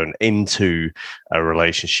friend zone into a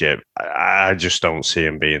relationship, I just don't see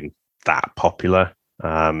him being that popular.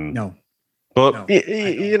 No. But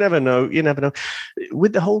you never know. You never know.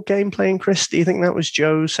 With the whole game playing, Chris, do you think that was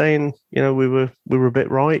Joe saying, we were a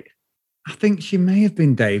bit right? I think she may have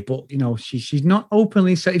been, Dave, but she's not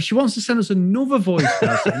openly said. If she wants to send us another voice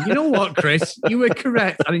person, you know what, Chris, you were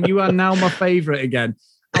correct, and you are now my favourite again.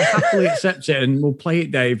 I'll happily accept it, and we'll play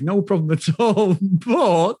it, Dave. No problem at all.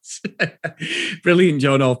 But brilliant,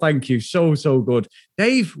 Joe. No, thank you. So good,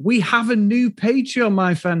 Dave. We have a new Patreon,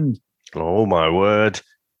 my friend. Oh my word!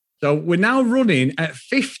 So we're now running at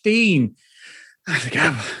 15. I think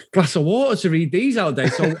I have a glass of water to read these out there.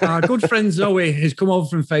 So our good friend Zoe has come over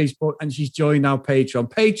from Facebook and she's joined our Patreon.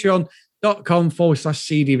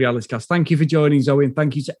 Patreon.com/CD Realitycast. Thank you for joining, Zoe, and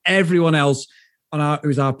thank you to everyone else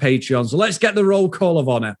who's our Patreon. So let's get the roll call of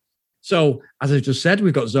honor. So as I just said,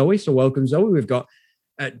 we've got Zoe. So welcome, Zoe. We've got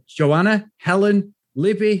Joanna, Helen,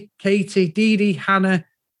 Libby, Katie, Dee Dee, Hannah,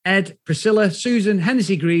 Ed, Priscilla, Susan,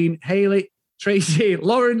 Hennessy Green, Haley, Tracy,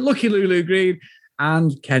 Lauren, Lucky Lulu Green,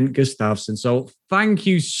 and Kent Gustafson. So thank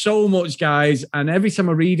you so much, guys. And every time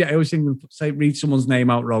I read it, I always think read someone's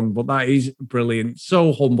name out wrong, but that is brilliant.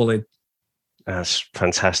 So humbling. That's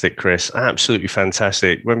fantastic, Chris. Absolutely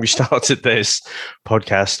fantastic. When we started this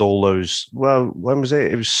podcast, when was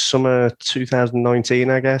it? It was summer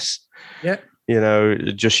 2019, I guess. Yeah.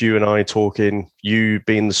 Just you and I talking, you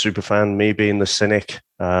being the super fan, me being the cynic.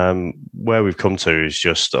 Where we've come to is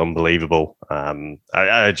just unbelievable.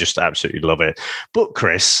 I just absolutely love it. But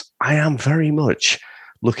Chris, I am very much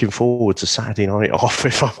looking forward to Saturday night off,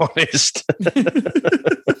 if I'm honest.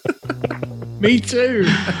 Me too.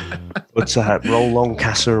 But roll on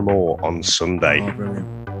Casa Amor on Sunday. Oh,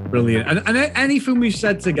 brilliant. And anything we've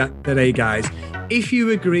said today, guys, if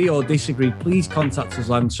you agree or disagree, please contact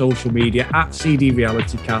us on social media at CD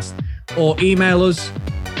Realitycast or email us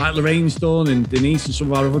like Lorraine's done, and Denise and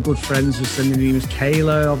some of our other good friends are sending emails.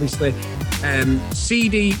 Kayla, obviously.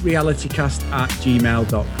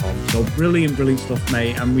 cdrealitycast@gmail.com. So brilliant stuff,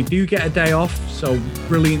 mate. And we do get a day off, so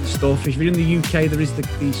brilliant stuff. If you're in the UK, there is the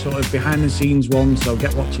sort of behind the scenes one, so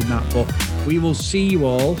get watching that. But we will see you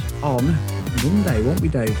all on Monday, won't we,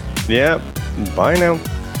 Dave? Yeah. Bye now.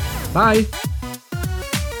 Bye.